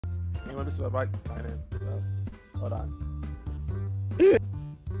You want to see my sign in? So, hold on.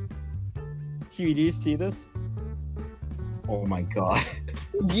 Huey, do you see this? Oh my god.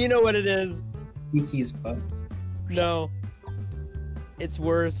 You know what it is? Kiki's butt. No. It's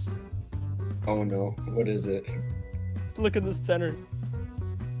worse. Oh no. What is it? Look in the center.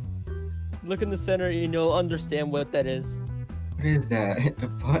 Look in the center and you'll understand what that is. What is that? A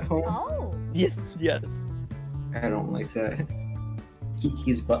butthole? Oh. Yes. Yes. I don't like that.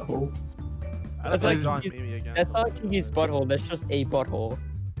 Kiki's butthole. That's like like John Kiki's- Mimi again. That's not Kiki's butthole, that's just a butthole.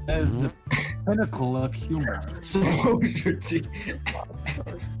 That is the pinnacle of humor. So ridiculous.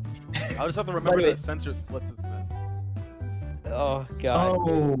 I'll just have to remember By the way- that censor splits his thing. Oh god.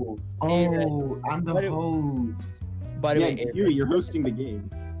 I'm the By the- host. By the Yeah, way, Huey, you're hosting the game.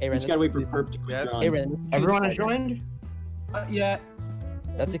 You Aaron, just gotta wait for Perp to click Yes. on. Aaron, Everyone has joined? Yeah.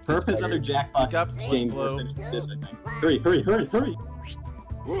 That's a Perp has other Jackbox Jackbox games blow. worse than this, I think. Hurry, hurry, hurry, hurry!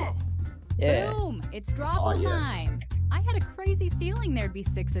 Yeah. Boom! It's Drawful Oh, yeah. time. I had a crazy feeling there'd be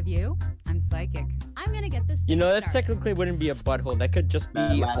 6 of you. I'm psychic. I'm gonna get this. You know, that started. technically wouldn't be a butthole. That could just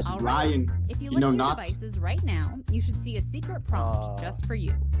That be. last All is right. lying. If you You look know at your not. devices right now, you should see a secret prompt just for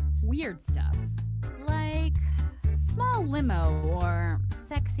you. Weird stuff. Like small limo or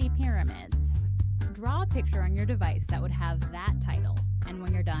sexy pyramids. Draw a picture on your device that would have that title. And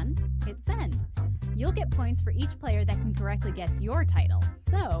when you're done, hit send. You'll get points for each player that can correctly guess your title.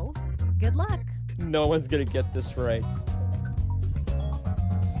 So, good luck. No one's gonna get this right.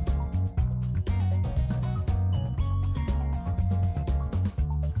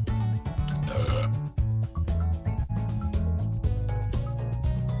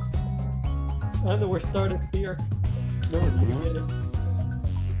 I know we're starting here. No one's gonna get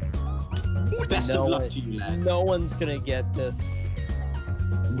it. Best No of luck one- to you, lads. No one's gonna get this.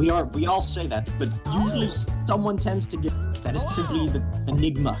 We all say that, but usually someone tends to get. That is simply the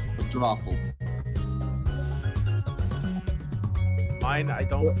enigma of Drawful. Mine, I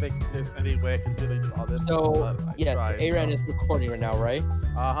don't think there's any way I can really draw this. So, but I yeah, tried, Aaron so. is recording right now, right?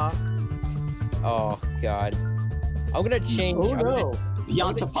 Uh-huh. Oh god. I'm gonna change. Oh, I'm gonna-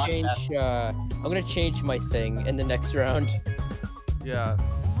 Beyond I'm to gonna change. podcast. I'm gonna change my thing in the next round. Yeah.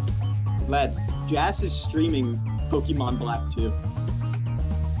 Lads, Jazz is streaming Pokemon Black 2.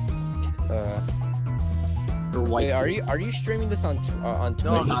 Or White. Wait, 2. are you streaming this on on Twitch?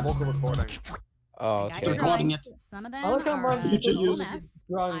 No, I'm not. just vocal recording. Oh, I got okay. your Recording drawings. it. Some of I them like how are Mark a Future total uses mess.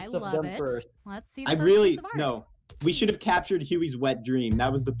 drawing I stuff love done it. first. Let's see the I first really piece of art. no. We should have captured Huey's wet dream.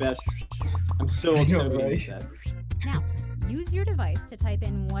 That was the best. I'm so I know, upset we right? missed that. Now, use your device to type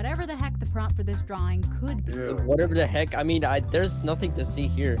in whatever the heck the prompt for this drawing could be. Whatever the heck. I mean, there's nothing to see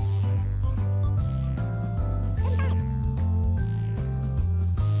here.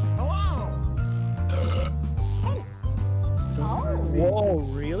 Whoa,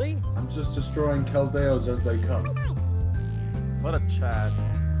 really? I'm just destroying Caldeos as they come. What a Chad.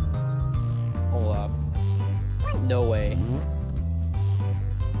 Hold up. No way.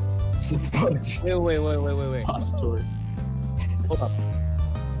 Wait. Posture. Hold up.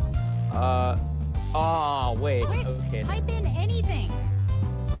 Wait. Quick, Okay. type in anything.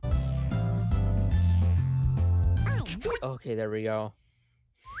 Okay, there we go.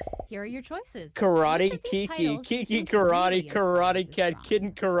 Here are your choices. Karate Which of these Kiki, titles Kiki feels Karate, really inspired Karate this Cat, drawing?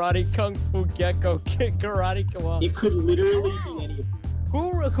 Kitten Karate, Kung Fu Gecko, Kid Karate, come on. It could literally be any of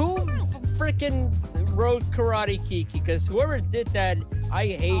Who freaking wrote Karate Kiki? Because whoever did that, I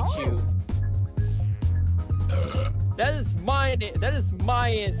hate you. That is my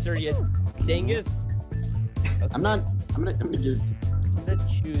answer, you dingus. Okay, I'm gonna give it to I'm gonna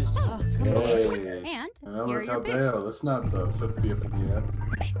choose. Oh, good. Hey, And Elmer here are your Caldeo, picks. that's not the 50th yet.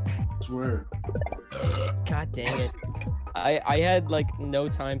 I swear. God dang it. I had like no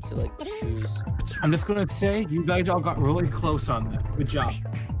time to like choose. I'm just gonna say you guys all got really close on this. Good job.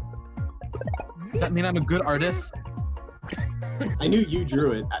 Does that mean I'm a good artist? I knew you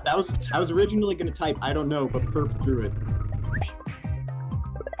drew it. I was originally gonna type I don't know, but Perp drew it.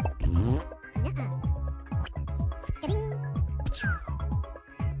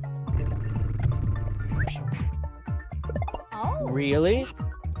 Really?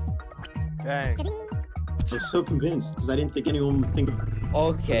 Dang. I was so convinced because I didn't think anyone would think of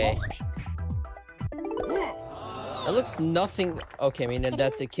Okay. That looks nothing. Okay, I mean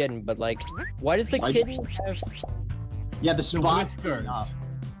that's a kitten, but like, why does the Like- kitten have? Yeah, the spots. whiskers.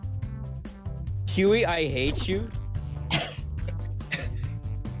 Huey, I hate you.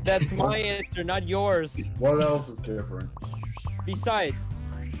 That's my answer, not yours. What else is different? Besides,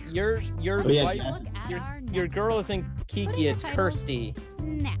 your Oh, yeah, wife, Jess. Look at your our your next girl one. isn't Put in Kiki, your it's titles Kirsty.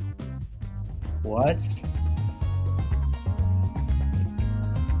 Now. What?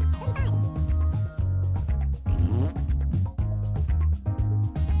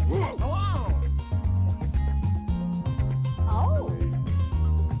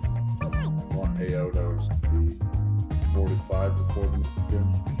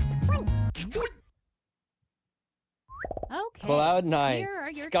 Jim. Okay. Cloud9, Here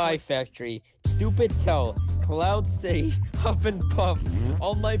are your Sky choices. Factory, Stupid Tell, Cloud City, Huff and Puff.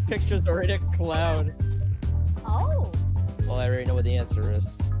 All my pictures are in a cloud. Oh. Well, I already know what the answer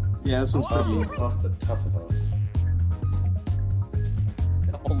is. Yeah, this one's pretty. Puff the tough about.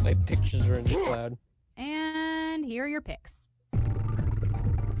 All my pictures are in the cloud. And here are your picks.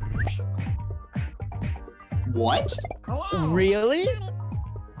 What? Really?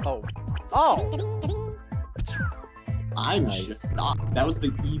 Oh. Oh. I'm Nice. shocked. That was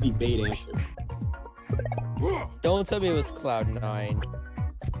the easy bait answer. Don't tell me it was Cloud9.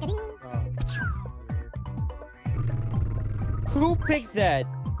 Who picked that?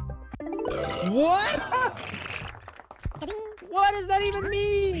 What? What does that even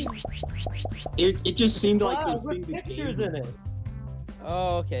mean? It just seemed like Wow, the with thing that pictures came. in it.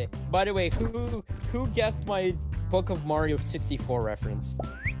 Oh, okay. By the way, who guessed my Book of Mario 64 reference?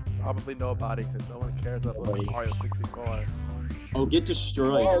 Probably nobody, because no one cares about Mario 64. Oh, get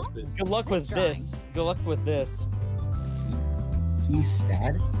destroyed. Oh, Spitz. good luck with this. Good luck with this. He's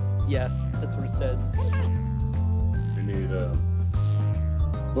sad. Yes, that's what it says. We need a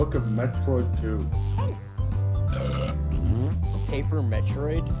Book of Metroid 2. Paper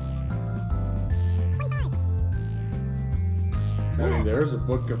Metroid. I mean, there's a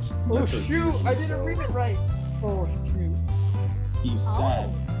Book of Metroid Fusion, so- it right. Oh shoot. He's sad.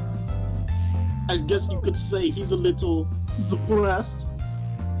 I guess you could say he's a little depressed.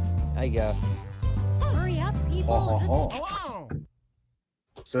 I guess. Hurry up, people.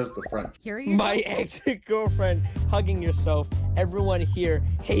 Says the French. Here are your My choices. ex-girlfriend hugging yourself. Everyone here,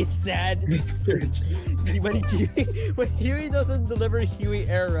 hey sad. when Huey doesn't deliver Huey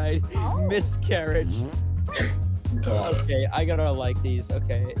air ride, miscarriage. Okay, I gotta like these.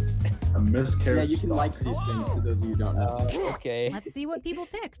 Okay. A miscarriage. Yeah, you can like these things for those of you who don't know. Okay. Let's see what people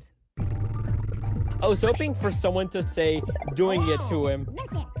picked. I was hoping for someone to say doing it to him.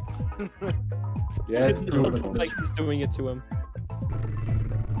 Yeah, It doing looked it. like he's doing it to him.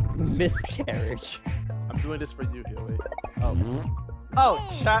 Miscarriage. I'm doing this for you, Huey. Oh,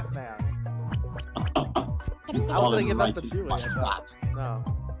 chat man. I was gonna give that to Huey. I thought. No.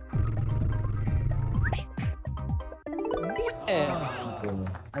 Yeah.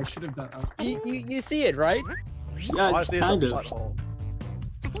 I should have done. You see it, right? Yeah, Honestly, it's a kind of. butthole.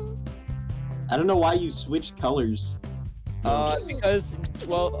 I don't know why you switched colors. Because,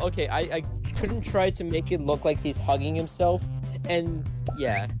 well, okay, I couldn't try to make it look like he's hugging himself, and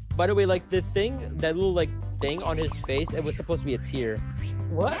yeah. By the way, like that little like thing on his face, it was supposed to be a tear.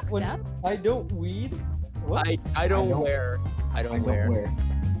 What? Next up. I don't weed? What? I don't wear. I don't wear.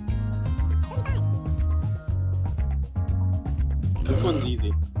 This one's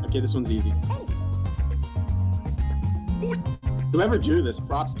easy. Okay, this one's easy. Whoever drew this,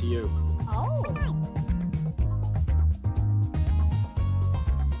 props to you. Oh.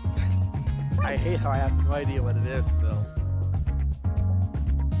 I hate how I have no idea what it is still.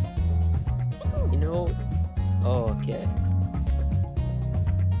 You know? Oh, okay.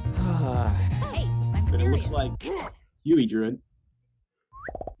 Hey, I'm But it serious. looks like Huey drew it.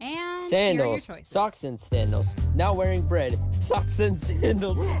 And Sandals, here are your choices. socks and sandals. Now wearing bread, socks and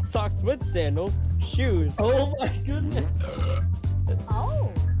sandals, socks with sandals, shoes. Oh my goodness.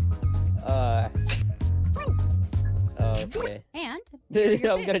 Oh. Okay. And here are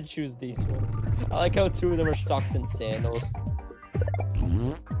your I'm gonna picks. choose these ones. I like how two of them are socks and sandals.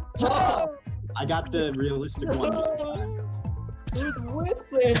 I got the realistic one just in time. It's with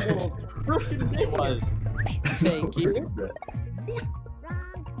sandals. It was. Thank you.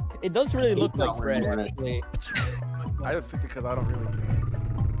 It does really look He's like not bread, wearing actually. I just picked it because I don't really care.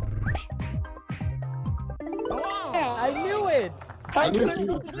 Yeah, I knew it. I knew couldn't you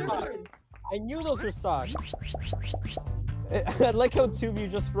those would do were socks. I knew those were socks. I like how two of you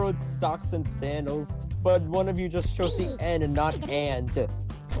just wrote socks and sandals, but one of you just chose the N and not and.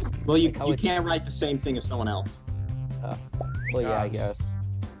 Well, you Like how it's- can't write the same thing as someone else. Well, yeah, I Gosh. guess.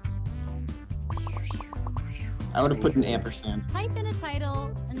 I would have put an ampersand. Type in a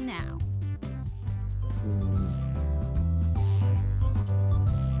title now.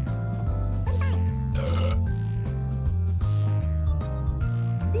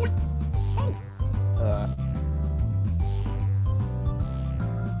 Uh,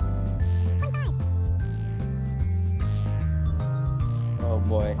 oh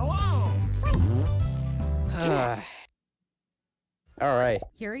boy. All right.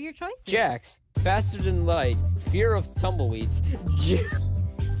 Here are your choices. Jax, faster than light, fear of tumbleweeds.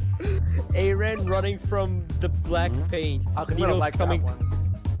 Aaron running from the black paint. How come I don't like coming. that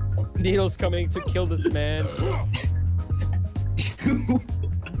one? Needles coming to kill this man.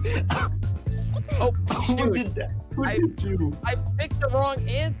 Oh, Who shoot. did that? Who I- did you? I picked the wrong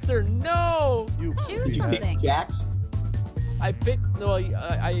answer. No. You. Choose Did you pick something. Jax? I picked. No,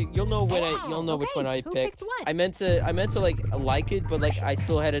 you'll know when you'll know which Okay, one I who picked. picked what? I meant to like it, but like I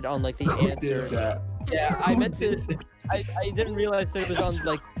still had it on like the Who answer. did that? Yeah, I meant to. I didn't realize that it was on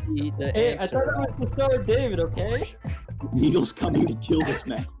like the Hey, I answer. thought it was the Star of David, okay? Needle's coming to kill this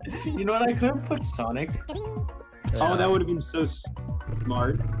man. You know what? I could have put Sonic. Oh, that would have been so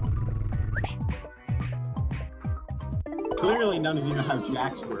smart. Clearly, none of you know how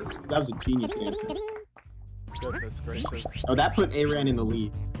Jax works. That was a genius answer. Goodness gracious. Oh, that put Aaron in the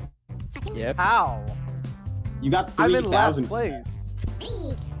lead. Yep. How? You got I'm in last 3,000. place.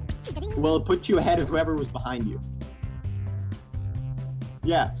 Well, it put you ahead of whoever was behind you.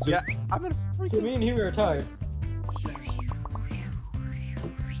 Yeah, so Yeah, I'm in. So me and Huey are tied.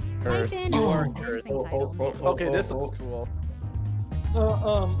 Earth. Type in You are dancing Earth. title. Okay, this looks cool.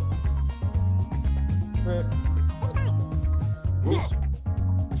 Frick.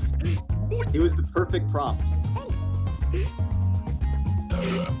 it was the perfect prompt.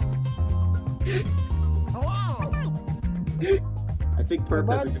 I think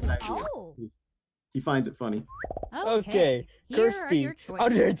Perp has a good idea. Oh. He finds it funny. Okay, Here are Kirsty, your choices.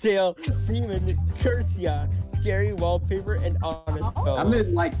 Undertale, Demon, Cursia, Scary Wallpaper, and Honest Oh. I'm Fellow. gonna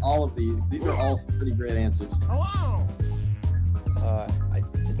like all of these. These are all pretty great answers.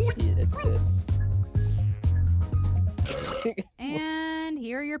 It's this. And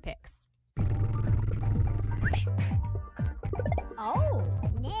here are your picks. Oh.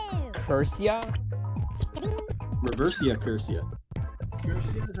 No. Cursia? Reversia Cursia.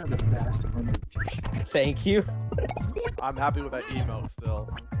 Cursias are the best. Thank you. I'm happy with that emote still.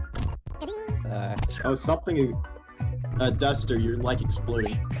 Oh, something. Duster, you're like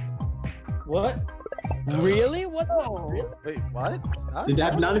exploding. What? Really? What the? Really? Wait, what? Huh?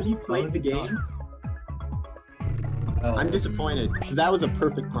 Have none of you played the game? I'm disappointed, because that was a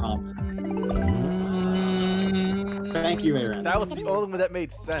perfect prompt. Thank you, Aaron. That was the only one that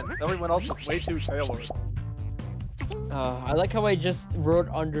made sense. Everyone else was way too tailored. I like how I just wrote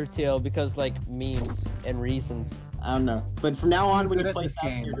Undertale because like memes and reasons. I don't know. But from now on, when Good you at play this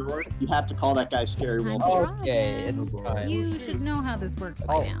Fast game. Your Door, you have to call that guy Scary Time Wolf. to draw Okay, again. it's time. You should know how this works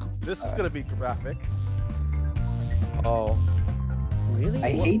by Oh, now. this is gonna be graphic. Oh. Really?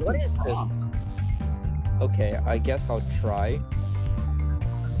 I hate what these is this? prompts. Okay, I guess I'll try.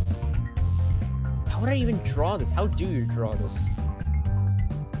 How would I even draw this? How do you draw this?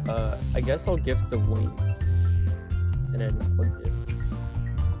 I guess I'll give the wings. And then put it.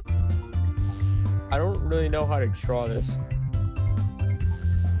 I don't really know how to draw this.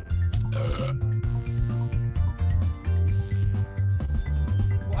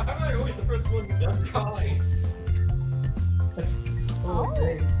 Why am I always the first one done drawing? Oh.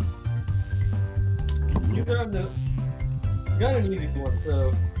 dang. You got an easy one,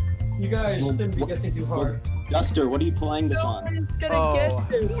 so you guys Well, shouldn't be what- guessing too hard. Duster, what are you playing this No on? one's gonna Oh. get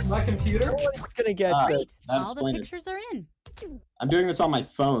this. My computer? No one's gonna get Ah. this. Great. that All the explained it. pictures are in. I'm doing this on my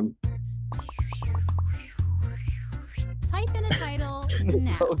phone. Type in a title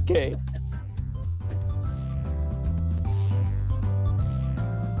now. Okay.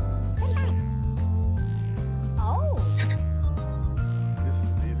 Oh. This is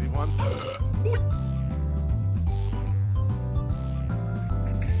an easy one.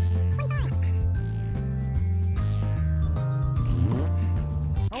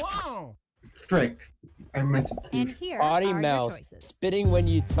 Frick. I meant to And think. here Body are your mouth, choices. spitting when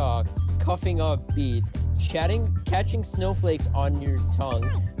you talk, coughing off beat, catching snowflakes on your tongue,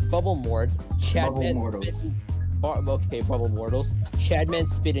 bubble mort, Chadman Mortals. spitting, okay, bubble mortals, Chadman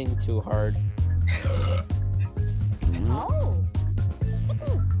spitting too hard. Oh.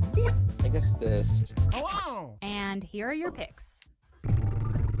 I guess this. And here are your picks.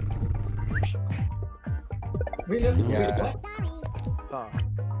 We know the Yeah. what? Huh.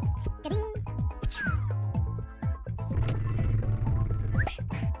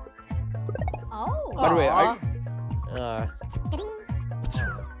 Oh. By the way, Aw.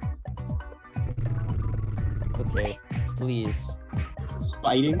 okay, please.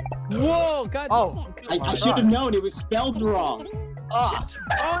 Fighting? Whoa, God. Oh, I my should have God. known it was spelled wrong. Ah,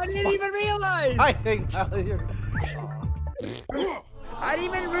 Oh, I didn't even realize. I think I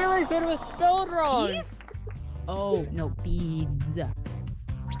didn't even realize that it was spelled wrong. Bees? Oh, no, beads.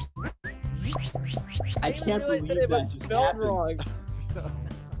 I can't realize believe it was that just spelled happened. wrong.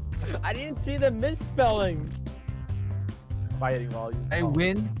 I didn't see the misspelling. fighting volume. I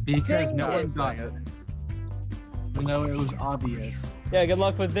win because Dang no it. one got it. Even though it was obvious. Yeah, good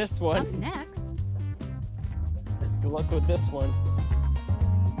luck with this Up one. next, Good luck with this one.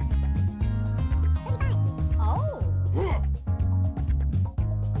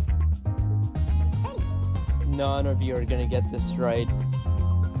 none of you are gonna get this right.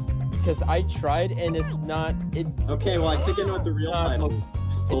 Because I tried and it's not. It's Okay, well, I think I know what the real title is.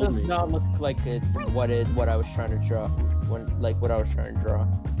 Just It told does me. not look like it's what I was trying to draw. What I was trying to draw.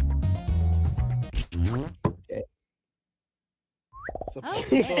 Okay.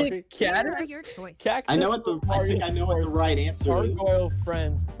 Okay. Here are Caddis? your choices. Cactus. I know what the. I think I know what the right answer is. Gargoyle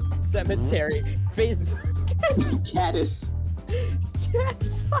friends. Cemetery. Facebook. Caddis.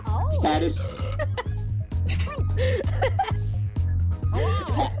 Oh. Caddis.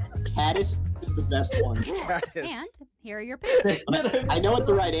 Caddis is the best one. And here are your picks. I know what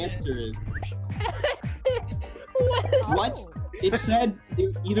the right answer is. What? Oh. It said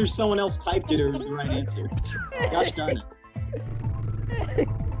either someone else typed it or it was the right answer. Gosh darn it.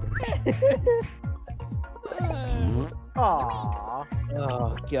 Aww.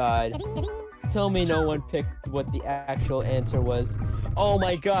 Oh god. Tell me no one picked what the actual answer was. Oh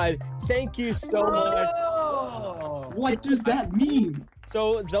my god. Thank you so much. What does that mean?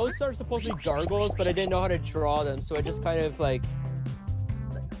 So those are supposed to be gargoyles, but I didn't know how to draw them, so I just kind of like.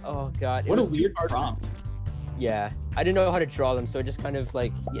 Oh god. What a was too weird hard to- prompt. Yeah, I didn't know how to draw them, so I just kind of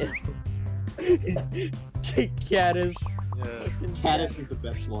like. Yeah. Caddis. Yeah. Caddis is the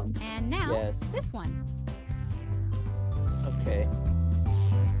best one. And now, Yes. this one. Okay.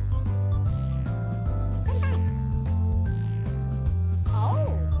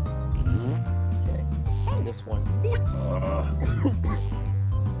 Oh. Okay. This one.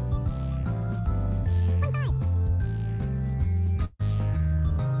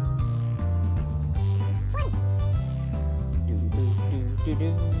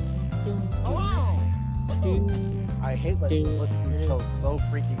 I hate that Splitzblue chose so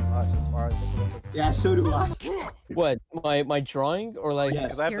freaking much as far as the purpose. Yeah, so do I. What? My drawing or like? Yes.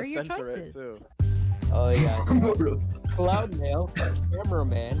 Because I have Here are to your censor it choices. too. Oh yeah. Cloud Mail,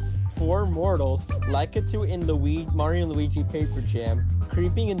 Cameraman, Four Mortals, Lakitu in Mario and Luigi Paper Jam,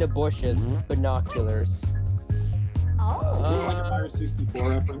 Creeping in the Bushes, Binoculars. Oh. Is this like a Mario 64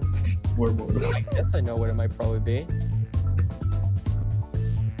 reference? More. I guess I know what it might probably be.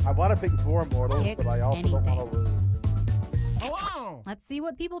 I want to pick four mortals, Pick but I also don't want to lose. Let's see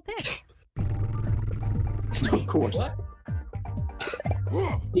what people pick. Of course.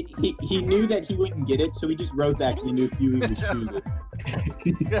 He knew that he wouldn't get it, so he just wrote that because he knew Huey would choose it.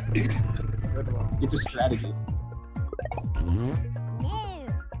 Good one. It's a strategy. No.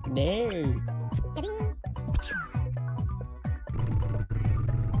 No.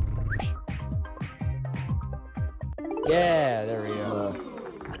 Yeah, there we go.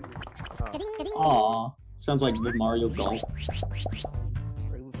 Aw. Sounds like the Mario golf.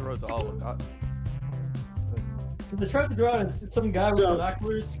 Luther Rose all got. They tried to draw some guy with So-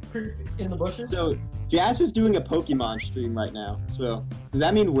 binoculars in the bushes. So, Jazz is doing a Pokemon stream right now, so does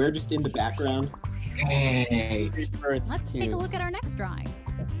that mean we're just in the background? Hey. Birds Let's take a look at our next drawing.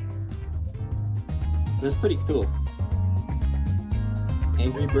 That's pretty cool.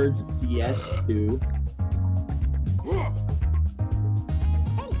 Angry Birds DS2.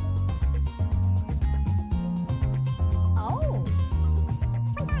 Oh.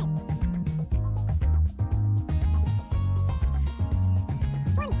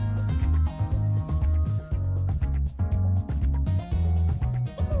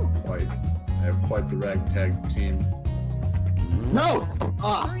 Quite. I have quite the ragtag team. No!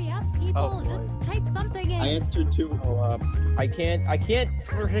 Ah! Hurry up, people. Oh, boy. Just type something in. I entered two. I can't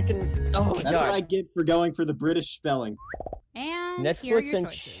freaking. Oh That's god. what I get for going for the British spelling. And here are Netflix your and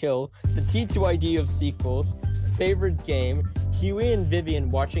choices. chill. The T2ID of sequels. Favorite game. Huey and Vivian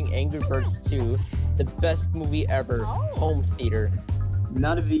watching Angry Birds 2. The best movie ever. Oh. Home theater.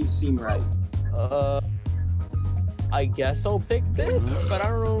 None of these seem right. I guess I'll pick this, but I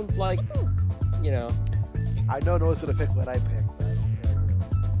don't know, like, you know. I know no one's gonna pick what I picked. But I don't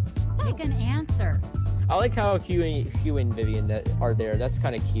care. Pick an answer. I like how Huey and Vivian that are there. That's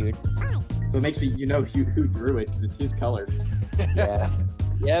kind of cute. So it makes me, you know, who drew it because it's his color. Yeah.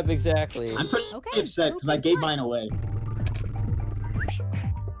 Yep, exactly. I'm pretty Okay, upset because I gave mine away.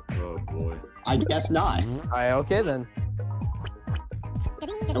 Oh boy. I guess not. Alright, okay then.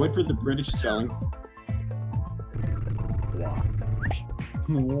 I went for the British spelling.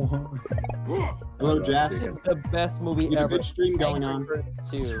 Hello, Jazz. This is the best movie We have a ever. good stream going on. Angry Birds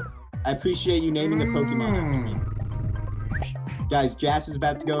 2. I appreciate you naming a Pokemon after me. Guys, Jazz is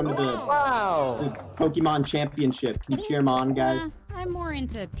about to go into the Wow. Pokemon Championship. Can you cheer him on, guys? I'm more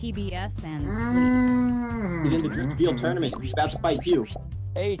into PBS and He's in the Driftfield tournament. He's about to fight you.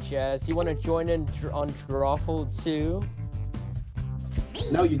 Hey, Chaz, you want to join in on Drawful too?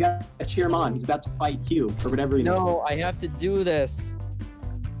 No, you gotta cheer him on. He's about to fight Hugh, or whatever he No, I have to do this.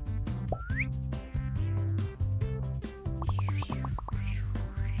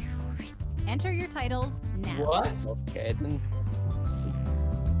 titles now. What? Okay, then.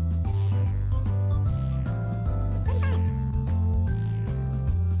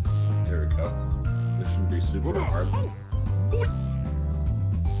 There we go. This shouldn't be super hard.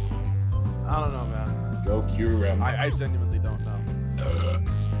 I don't know, man. Go Kyurem. I genuinely don't know.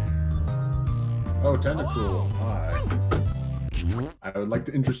 Oh, Tentacool. Hi. I would like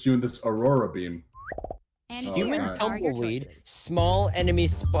to interest you in this Aurora Beam. And Oh, here Human sorry. are your tumbleweed, choices. small enemy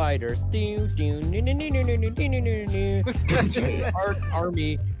spiders,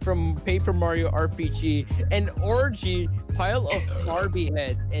 army from Paper Mario RPG, an orgy, pile of Barbie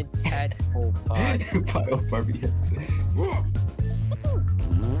heads, and tadpole pod. Pile of Barbie heads.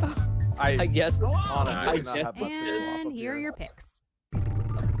 I guess. honestly I do not guess. have much to go off And of here are your picks.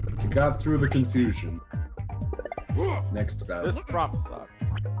 You got through the confusion. Next battle. This prompt sucks.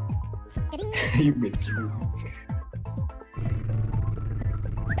 You made through.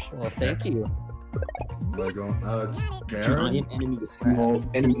 Well, thank you. Am I going? It's Sharon? Giant enemy Small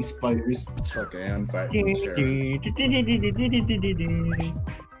enemy spiders. Okay, I'm fighting Sharon.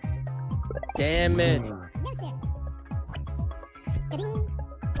 Damn it.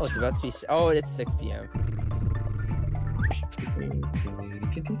 Oh, it's about to be. Oh, it's 6 p.m.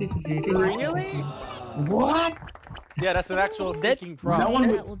 Really? What? Yeah, that's an actual That- freaking No prompt. one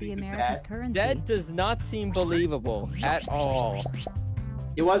would That will be think of America's that. currency. That does not seem believable at all.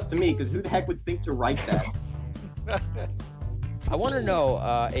 It was to me, because who the heck would think to write that? I want to know,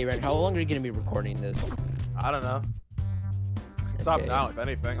 Aaron, how long are you going to be recording this? I don't know. Stop Okay. now, if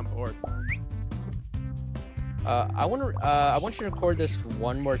anything. I'm bored. I want you to record this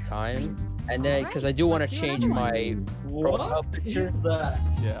one more time, and then because I do want to change my profile What picture. is that?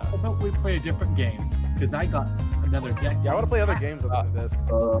 Yeah. How about we play a different game? Because I got another deck. Yeah, I want to play other games other than this.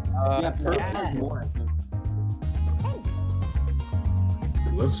 Yeah, Perp has more, I think.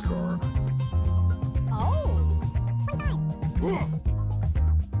 Let's score. Oh.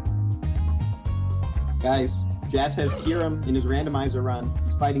 Guys, Jazz has Kiram in his randomizer run.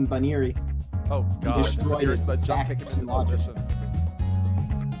 He's fighting Buniri. Oh god. destroyed Here's it. the jump Jack kick into doesn't logic. submission.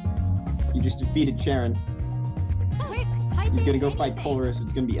 You just defeated Sharon. Quick, type He's in gonna go fight anything. Polaris.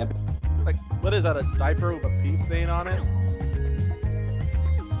 It's gonna be epic. Like, what is that? A diaper with a pee stain on it?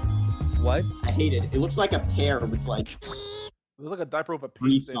 What? I hate it. It looks like a pear with like It looks like a diaper with a pee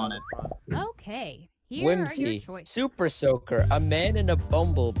Reef stain on on it. the front. Okay, here are your Whimsy, choices. Super Soaker, a man and a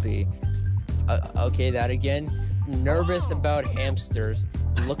bumblebee. Okay, that again. Nervous about hamsters,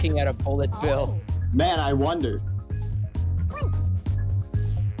 looking at a bullet bill. man. I wonder.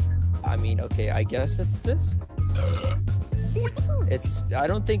 I mean, okay, I guess it's this. It's. I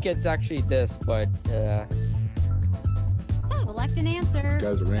don't think it's actually this, but Select an answer. These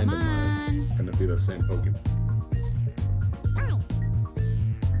guys are Come randomized. on. Gonna be the same Pokemon.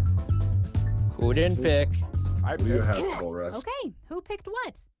 who didn't pick? I What do you picked. have, Polaris? Okay, who picked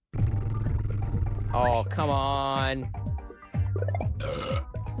what? Oh, come on.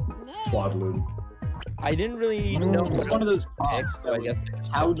 Swadloon. I didn't really need to know It's what one of those pick, prompts so that I was, guess I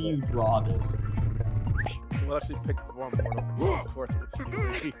just how picked do it. you draw this? Someone actually picked Warm Mortal. Of course, it's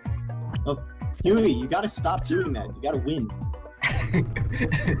Huey. Huey, you gotta stop doing that. You gotta win.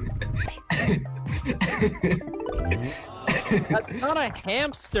 That's not a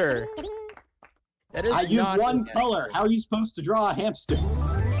hamster. That is You not. one a- color. How are you supposed to draw a hamster?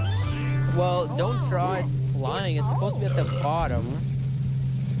 Well, don't draw it flying. It's supposed to be at the bottom.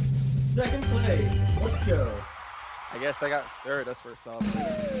 Second place. Let's go. I guess I got third. That's for a solid.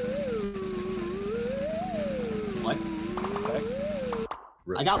 What? Okay.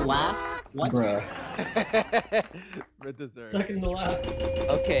 I got last. What? Bruh. Red dessert. Second to last.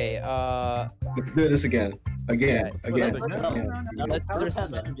 Okay, Let's do this again. Again. Yeah, Again. let's- again. let's do this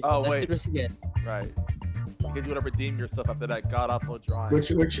Has again. energy. Oh Let's do wait, this again. right. Because you want to redeem yourself after that god awful drawing.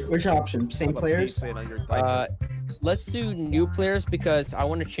 Which option? Same Have a pee players? stain on your diaper. Let's do new players because I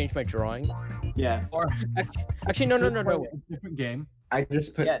want to change my drawing. Yeah. Or actually, no. Different game. I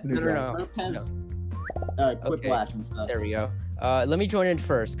just put Yeah. new No. draft. Perp has Quiplash and stuff. There we go. Let me join in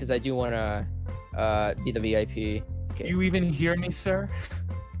first because I do want to be the VIP. Do you even hear me, sir?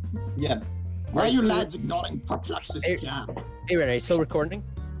 Yeah. Why are you lads ignoring Perplexus Hey. Jam? Hey, Renee, still recording?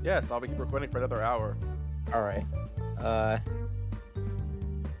 Yes, I'll be recording for another hour. All right.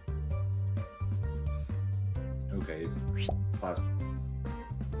 Okay.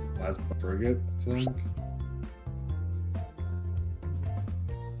 Last frigate, I think.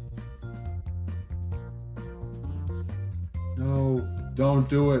 No, don't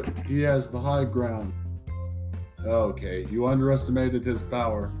do it. He has the high ground. Okay, you underestimated his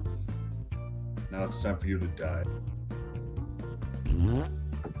power. Now it's time for you to die.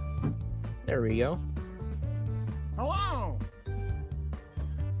 There we go. Hello.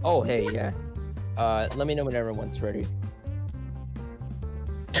 Oh, hey, yeah. Let me know when everyone's ready.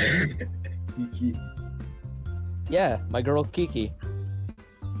 Kiki. Yeah, my girl Kiki.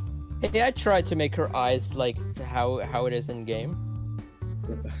 Hey, I tried to make her eyes like how it is in game.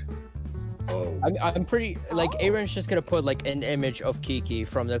 Oh. I'm pretty like Aaron's just gonna put like an image of Kiki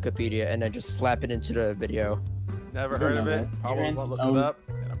from Wikipedia and then just slap it into the video. Never I don't heard of know it. that. Probably Aaron's won't look his own it up,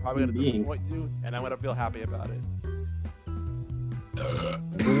 and I'm probably gonna being. disappoint you, and I'm gonna feel happy about it.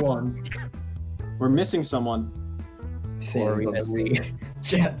 Number one. We're missing someone. Sans on the Wii.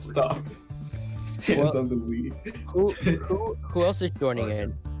 Chat, stop. Sans on the Wii. Who else is joining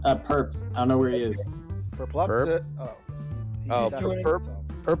in? Perp. I don't know where he is. For Plump, Burp? oh. Oh, Burp.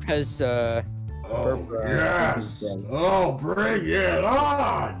 Perp has Oh, yes. Oh, bring it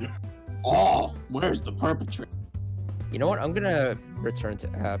on. Oh, where's the perpetrator? You know what? I'm gonna return to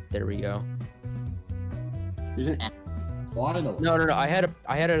app. There we go. There's an app. Finally. No. I had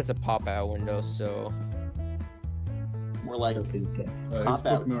it as a pop-out window, so More like Is dead. It's Pop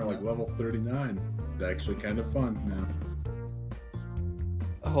out. Pokemon are like level 39. It's actually kind of fun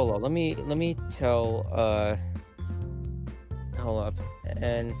now. hold on. Let me tell. Hold up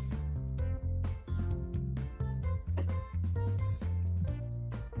and.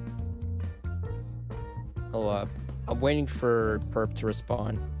 Hold up. I'm waiting for Perp to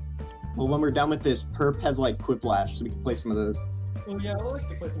respond. Well, when we're done with this, Perp has like Quiplash, so we can play some of those. Oh yeah, I would like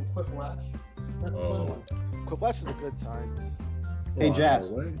to play some Quiplash. That's a fun Oh. one. Quiplash is a good time. Hey, Well,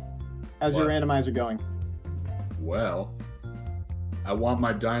 Jazz. no way. How's your What? randomizer going? Well, I want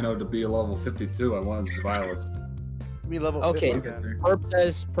my dino to be a level 52. I want his Violet. Me level Okay. 50 again.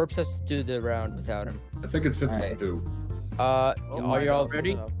 Perp says to do the round without him. I think it's 52. Oh Are my you all God,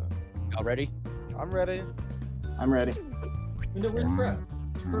 ready? something else then. Y'all ready? I'm ready. I'm ready. You know, where's Brett?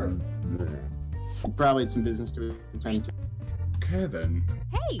 Brett. Probably had some business to attend to. Okay then.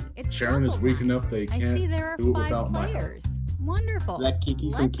 Hey, it's Sharon is Drawful weak time. enough they I see can't there are do it 5 without my help. players. Wonderful. Is that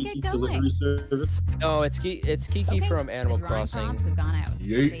Kiki from Let's get Kiki going. Delivery Service? No, it's Kiki Okay, from Animal the drawing Crossing. prompts have gone out.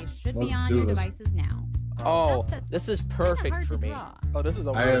 Yeet. They should Let's be on do your this. devices now. Oh, Stuff that's this is kinda perfect hard for to me. draw. Oh, this is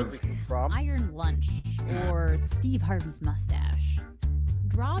a I really have- freaking prompt. Iron Lunch or Steve Harvey's mustache.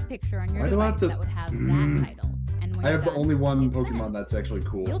 Draw a picture on your Why do I have device to- that would have that title. And when I you're have the done, only one hit send. Pokemon that's actually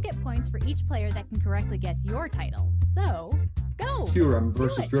cool. You'll get points for each player that can correctly guess your title. So, go! Kyurem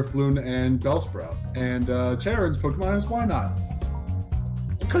versus it. Drifloon and Bellsprout. And Charon's Pokemon is Why Not?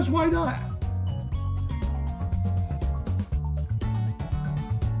 Because why not?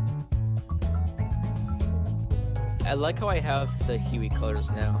 I like how I have the Huey colors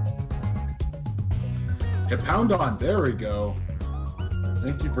now. Get Pound On, there we go.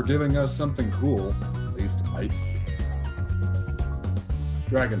 Thank you for giving us something cool. At least hype.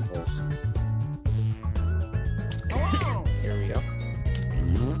 Dragon Pulse. Here we go.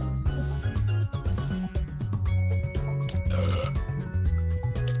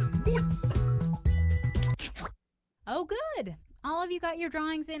 Oh, good! All of you got your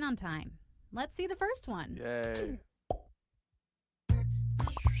drawings in on time. Let's see the first one. Yay.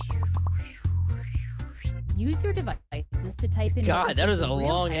 Use your devices to type in. God, what that is the a real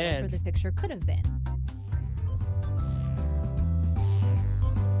long title end. For this picture could have been.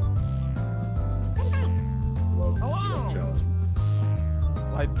 Love challenge.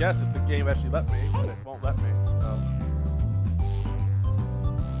 Well, I guess if the game actually let me, but it won't let me. So.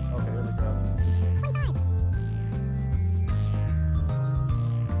 Okay, here we go.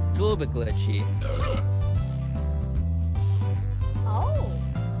 It's a little bit glitchy. Oh.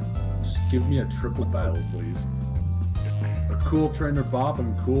 Just give me a triple battle, please. A cool trainer Bob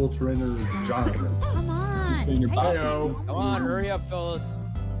and cool trainer Jonathan. Come on! Trainer type Bob. it. Come on, hurry up, fellas.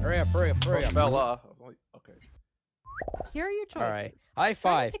 Hurry up, hurry up, hurry Oh, up. fella. Okay. Here are your choices. All right. High Try to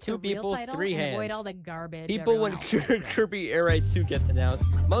five. pick 2 the real people, title 3 and Avoid hands. all the garbage. People when everyone else is doing. Kirby Air Raid 2 gets announced.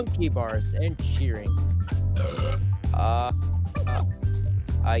 Monkey bars and cheering.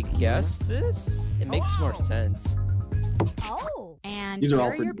 I guess this? It makes more sense. Oh. And These are here all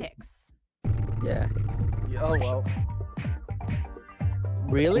are your pretty good. picks. Yeah. Yeah, oh well.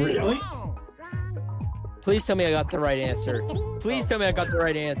 Really? Really? Please tell me I got the right answer. Please tell me I got the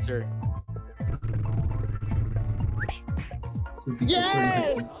right answer.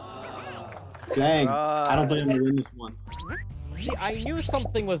 Yay! Dang, I don't think I'm gonna win this one. See, I knew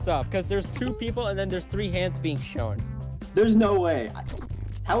something was up because there's 2 people and then there's 3 hands being shown. There's no way.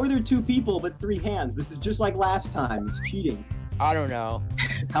 How are there 2 people but 3 hands? This is just like last time. It's cheating. I don't know.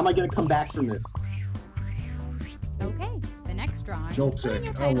 How am I gonna come back from this? Okay, the next drawing. Put in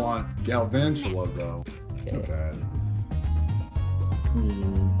your Joltik, I titles. want Galvantula though. Okay. Too bad.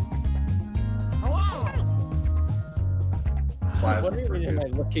 plasma What even am I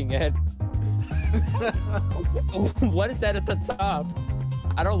frigate. looking at? What is that at the top?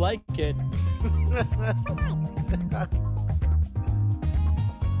 I don't like it.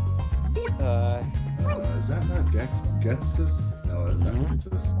 Is that not gets this? No, it's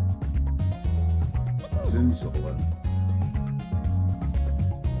not this. Zinsolin.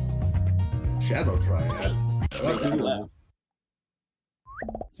 Shadow Triad.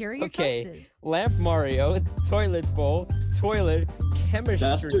 Here are your Okay, choices. Lamp Mario, Toilet Bowl, Toilet, Just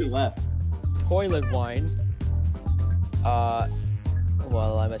Chemistry, two left. Toilet Wine.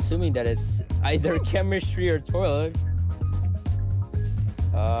 Well, I'm assuming that it's either chemistry or toilet.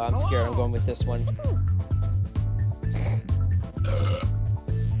 I'm scared. I'm going with this one.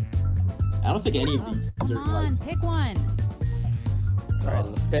 I don't think any of these Come are on, like. pick one. All right,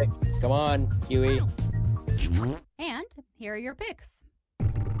 let's pick. Come on, Huey. And here are your picks.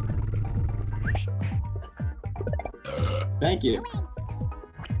 Thank you.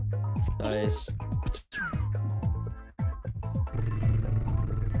 Nice.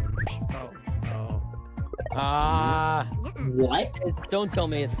 Ah, What? don't tell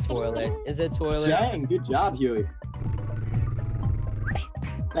me it's toilet. Is it toilet? Dang, good job, Huey.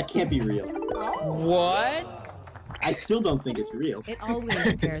 That can't be real. What? I still don't think it's real. It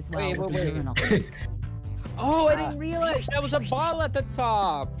always pairs well Wait, with wait, the wait. urinal. Oh, I didn't realize that was a ball at the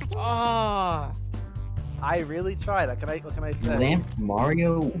top. Ah. I really tried. What can I say? Lamp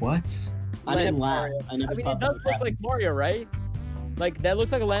Mario? What? I didn't Lamp last. I never I mean, thought it that does would look happen. like Mario, right? Like that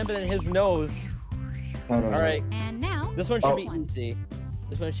looks like a lamp in his nose. I don't know. All right, And now, this one should be one. easy.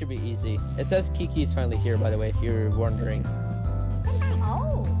 This one should be easy. It says Kiki's finally here, by the way, if you're wondering.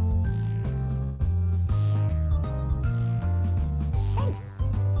 Oh.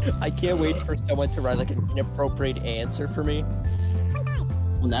 I can't wait for someone to write like an inappropriate answer for me.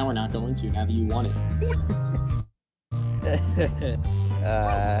 Well, now we're not going to. Now that you want it.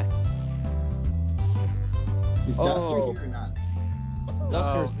 Is Duster Oh. here or not?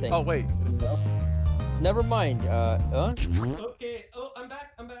 Duster's thing. Oh wait. Never mind. Okay. Oh, I'm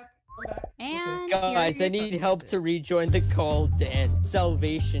back. I'm back. I'm back. And Guys, here I are your need help to choices. rejoin the call. Dan,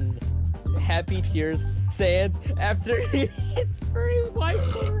 salvation, happy tears, sands after it's free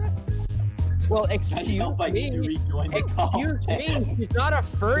Wi-Fi. Well, excuse help I need to me. rejoin the call. Excuse me. She's not a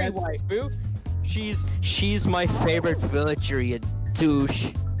furry Yes. waifu. She's my favorite villager, you douche.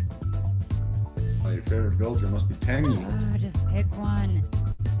 Oh, your favorite villager must be Tangy. Oh, just pick one.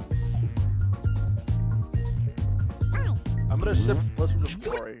 I'm gonna ship Splitzblue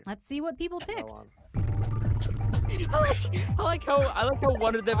story. Let's see what people picked. Go on. I like how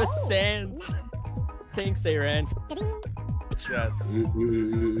one of them is Sans. Thanks, Aaron. Yes.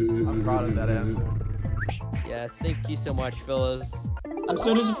 I'm proud of that answer. Yes, thank you so much, fellas. I'm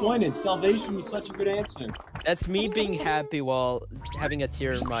so disappointed. Salvation was such a good answer. That's me being happy while having a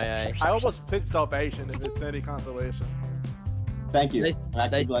tear in my eye. I almost picked Salvation if it's any consolation. Thank you. Nice, I'm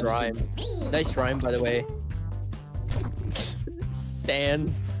actually nice glad to see rhyme. you. Nice rhyme, by the way.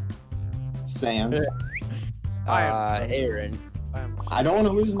 Sans. Sam. I am so- Aaron. I don't want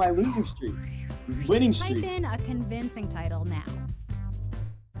to lose my losing streak. Winning Type streak. in a convincing title now.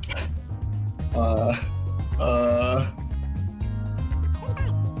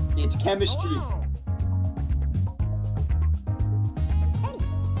 It's chemistry.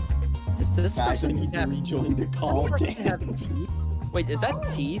 Does this Guys, I person need to have, rejoin the call. does this person have Damn. teeth? Wait, is that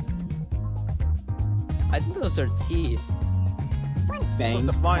teeth? I think those are teeth. Fangs.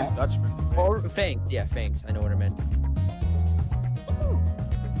 The Flying Dutchman. Or fangs. Yeah, fangs. I know what I meant.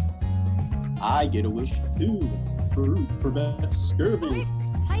 I get a wish too. Fruit prevents scurvy. Quick,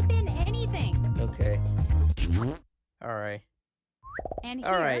 type in anything. Okay. All right. And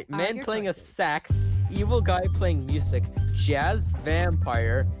All here right. are Man your playing choices. a sax, evil guy playing music, jazz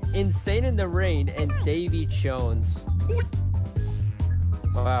vampire, insane in the rain, and Davy Jones.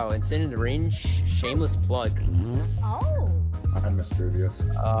 Wow, insane in the rain. Shameless plug. Oh. I'm mischievous.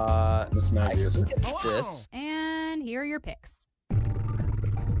 Miss I Magius. think it's this. And here are your picks.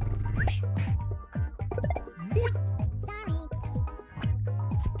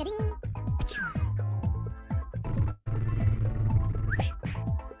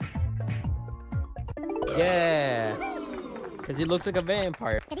 Yeah. Because he looks like a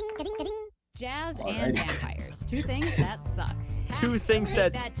vampire. Jazz and Alrighty. vampires. Two things that suck. Two things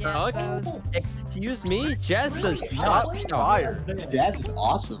that Take suck? Jackbox. Excuse me? Jazz does not Shots suck. fired. Jazz is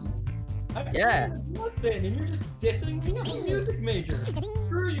awesome. Yeah. Nothing, and you're just dissing me, music major.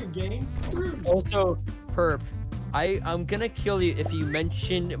 Screw you, game. Screw you. Also, Perp, I'm gonna kill you if you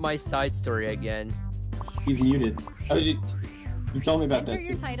mention my side story again. He's muted. Oh, you told me about Enter that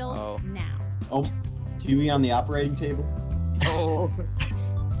your too. titles Oh. now. Oh, Huey on the operating table. Oh.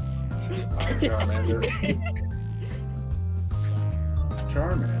 Charmander.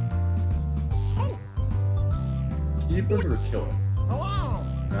 Charmander. Keep it or kill it?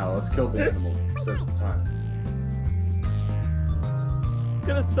 Now let's kill the animal. Save the time.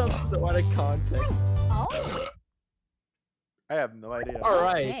 That sounds so out of context. Oh. I have no idea. All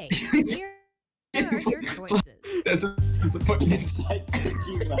right. Okay, here are your choices. That's a fucking Inside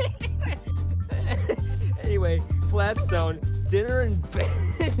turkey leg. Anyway, flat zone, dinner in bed.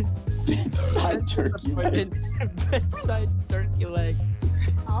 Inside turkey leg. Bedside turkey leg.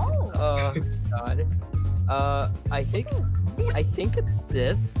 Oh. Oh God. I think it's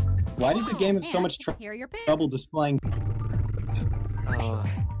this. Why does the game have so much Here are your picks. trouble displaying? Oh,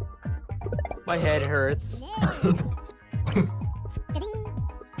 my head hurts.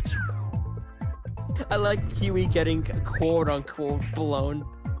 I like Kiwi getting quote unquote blown.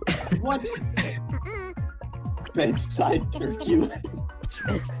 What? Bedside turkey leg.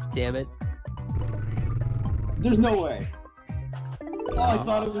 Damn it. There's no way. Oh, I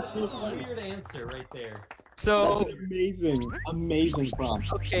thought it was so funny. Weird answer right there. So That's an amazing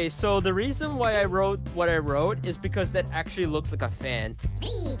prompt. okay, so the reason why I wrote what I wrote is because that actually looks like a fan.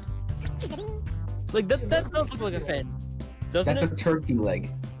 Like that does look like a fan, doesn't That's it? a turkey leg.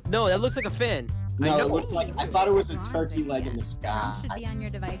 No, that looks like a fan. I No, know. it looked like I thought it was a turkey leg in the sky. Should be on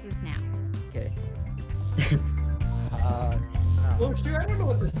your devices now. Okay. Oh shoot, I don't know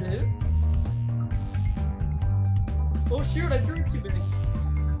what this is. Oh shoot, I drew too big.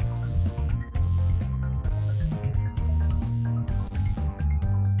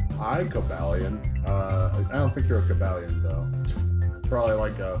 Hi, Cabalion. I don't think you're a Cabalion though. Probably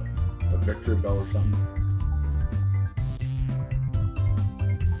like a Victory Bell or something.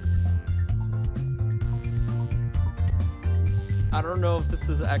 I don't know if this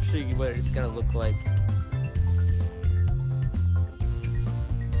is actually what it's gonna look like.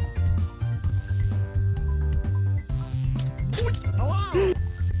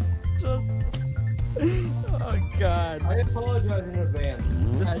 Just... Oh God. I apologize in advance.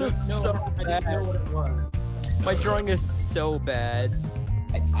 This I is didn't know, so I didn't know what it was. My drawing is so bad.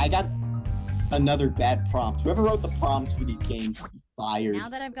 I got another bad prompt. Whoever wrote the prompts for these games should be fired. Now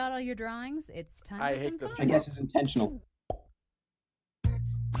that I've got all your drawings, it's time I for hate some this fun. I guess it's intentional.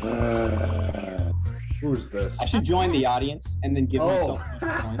 Who's this? I should join the audience and then give myself a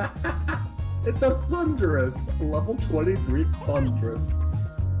point. It's a Thunderous, level 23 Thunderous.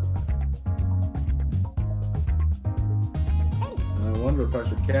 And I wonder if I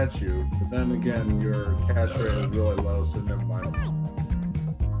should catch you, but then again, your catch rate is really low, so never mind.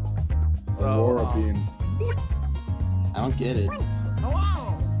 So, Aurora Beam. I don't get it.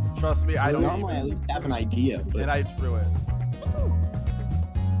 Trust me, I don't. Normally, I at least have an idea, but And I drew it.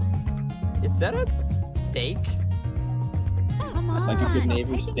 Is that a steak? Come on. like a good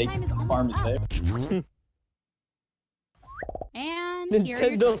neighbor, Typing steak time is almost farm is up. there. And here are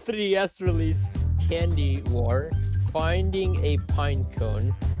your Nintendo choices. 3DS release Candy War, Finding a Pine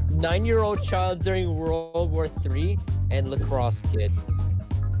Cone, 9-year-old child during World War III, and Lacrosse Kid.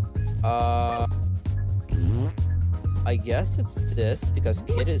 I guess it's this because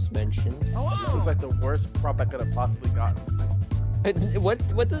Kid is mentioned. This is like the worst prompt I could have possibly gotten. What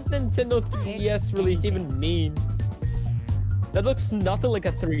does Nintendo 3DS release even mean? That looks nothing like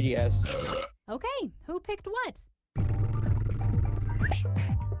a 3DS. Okay, who picked what?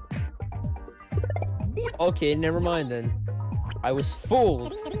 Okay, never mind then. I was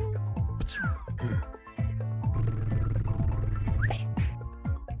fooled.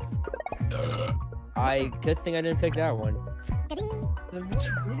 Good thing I didn't pick that one. Then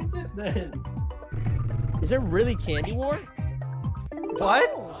what is it then? Is there really Candy War? What?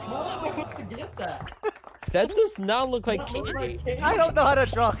 How am I supposed to get that? That does not look like candy. I don't know how to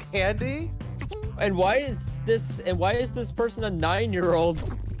draw candy. And why is this person a 9-year-old?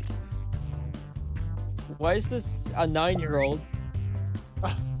 Why is this a 9-year-old?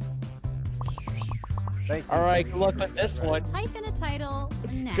 Thank you. Alright, good luck with this one. Type in a title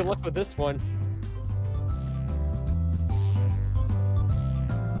now. Good luck with this one.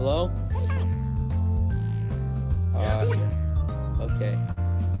 Hello? Okay.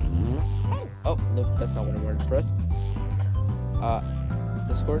 Oh, nope, that's not what I wanted to press.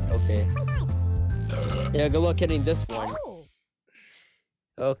 Discord? Okay. Yeah, good luck getting this one. Oh.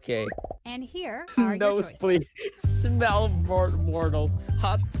 Oh. Okay. And here are your Nose, choices. please. Smell mortals.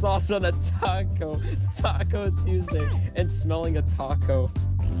 Hot sauce on a taco. Taco Tuesday. And smelling a taco.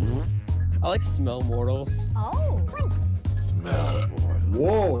 I like smell mortals. Oh.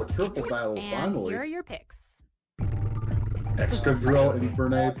 Whoa, a triple battle, And finally. here are your picks. Extra drill,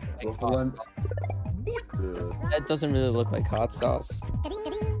 Infernape, Buffalent. That doesn't really look like hot sauce.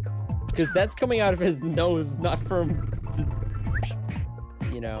 Because that's coming out of his nose, not from,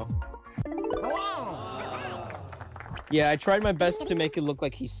 you know. Yeah, I tried my best to make it look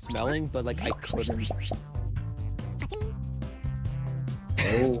like he's smelling, but like I couldn't.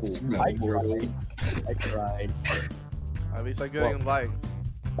 I tried. At least I'm getting likes.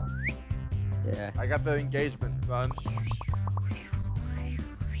 Yeah. I got the engagement, son.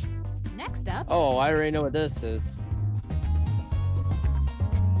 Next up. Oh, I already know what this is.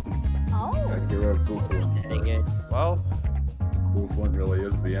 I give up Gooflin. Dang it. Well, Gooflin really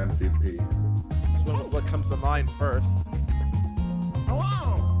is the MVP. this one was what comes to mind first.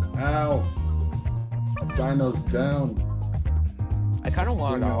 Ow! Dino's down. I kind of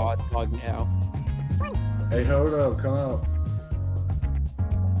want a hot dog now. Hey, Hodo, come out.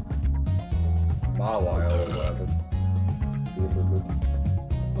 Mawile 11.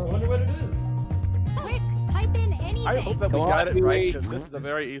 I wonder what it is. Quick, type in anything. I hope that we Come got on, it right, Huey. because this is a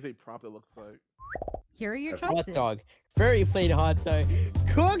very easy prompt, it looks like. Here are your Hot choices. dog. Very plain hot dog.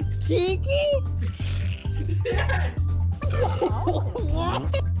 Cooked Kiki?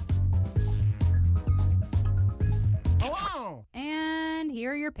 What? And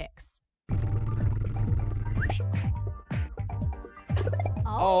here are your picks.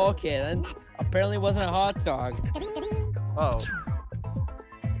 Oh, okay then. Apparently it wasn't a hot dog. Oh.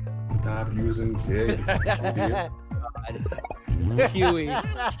 Stop using dig. Idiot. Huey,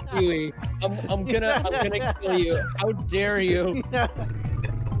 Huey, I'm gonna kill you. How dare you?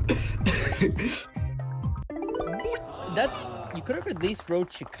 That's, you could have at least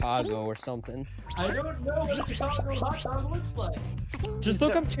wrote Chicago or something. I don't know what a Chicago hot dog looks like. Just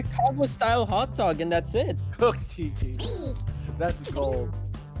look up Chicago style hot dog and that's it. Cooked Kiki. That's gold.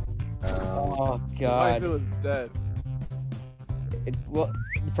 Oh My god. waifu is dead. Well,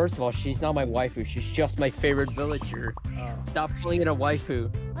 first of all, she's not my waifu. She's just my favorite villager. Stop calling it a waifu.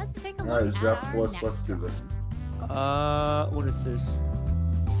 Let's take a look Alright, at Zeph, our let's next do this. What is this?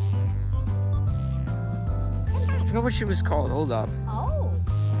 I forgot what she was called. Hold up. Oh.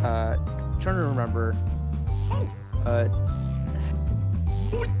 Trying to remember.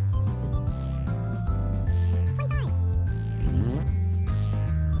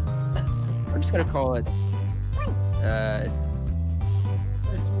 I'm just gonna call it.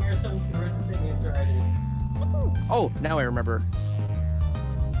 It's where someone can rent the thing and try it. Oh, now I remember.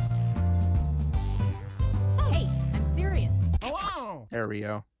 Hey, I'm serious. There we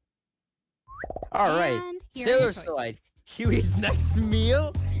go. All right. And here are your Sailor choices. Slide. Huey's next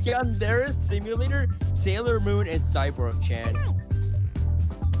meal. Yandere Simulator, Sailor Moon, and Cyborg Chan.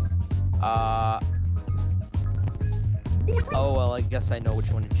 Oh well, I guess I know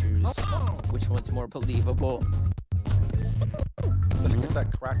which one to choose. Which one's more believable? Look at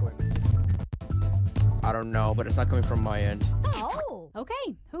that crackling. I don't know, but it's not coming from my end. Oh.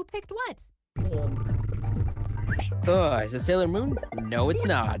 Okay, who picked what? Is it Sailor Moon? No, it's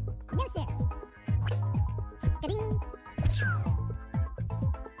not. No, sir.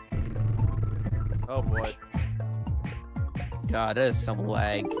 Oh boy. God, that is some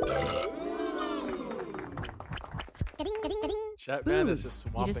lag. Chatman is Booze. just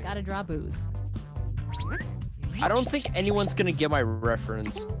You swamping. just gotta draw booze. I don't think anyone's gonna get my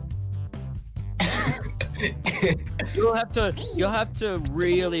reference. You'll have to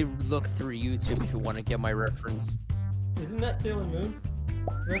really look through YouTube if you want to get my reference. Isn't that Sailor Moon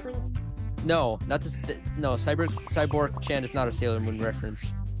reference? No, not this. No, Cyborg Chan is not a Sailor Moon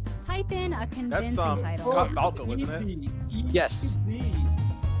reference. Type in a convincing That's title. Scott Falco, isn't it? Easy. Yes. Easy.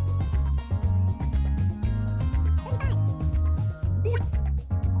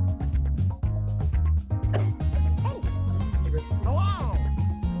 Oh.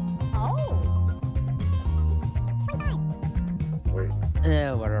 Wait,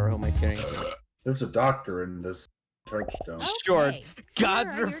 Whatever. Who am I kidding? there's a doctor in this touchstone. Short. Okay,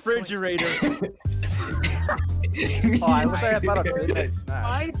 God's here are your refrigerator. Oh, I wish I had thought of midnight snack.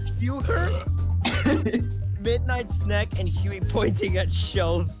 I pure midnight snack and Huey pointing at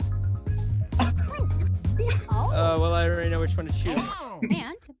shelves. Oh. Well, I already know which one to choose.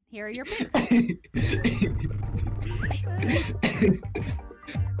 And here are your picks.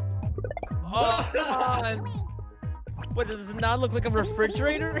 Oh, come on. What, does it not look like a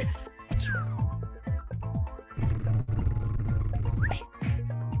refrigerator?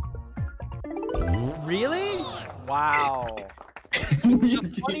 Really? Wow.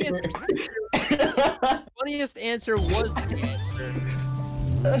 The funniest answer was the answer.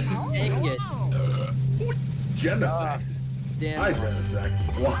 Dang it. Genocide. Damn. I genocide.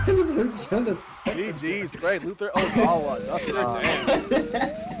 Why is there genocide? GG's, great. Luther Ozawa. Dustin,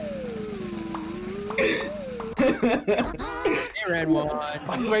 Aaron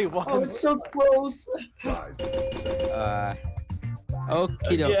won. Wait, what? Oh, it's so close.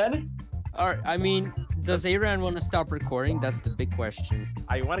 Okay. Again? Alright, I mean, does Aaron want to stop recording? That's the big question.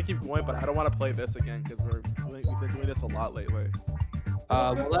 I want to keep going, but I don't want to play this again because we've been doing this a lot lately.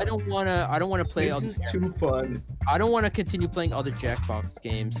 Well, I don't wanna play. This is too fun. I don't want to continue playing other Jackbox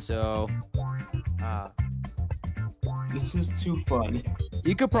games. So. This is too fun.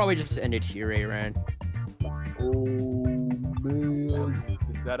 You could probably just end it here, Aaron. Oh man.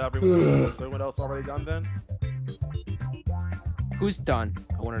 Is that everyone? Is everyone else already done then? Who's done?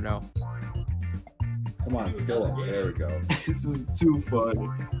 I want to know. Come on, kill him. There we go. This is too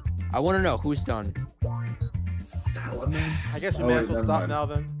fun. I want to know who's done. Salamence. I guess we may as well stop now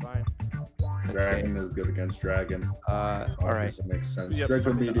then. Fine. Dragon is good against dragon. All right. That makes sense. Yeah,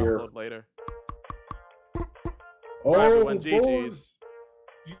 Dragon something to meteor. upload later. Oh, Alright, everyone, boys.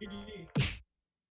 GG's.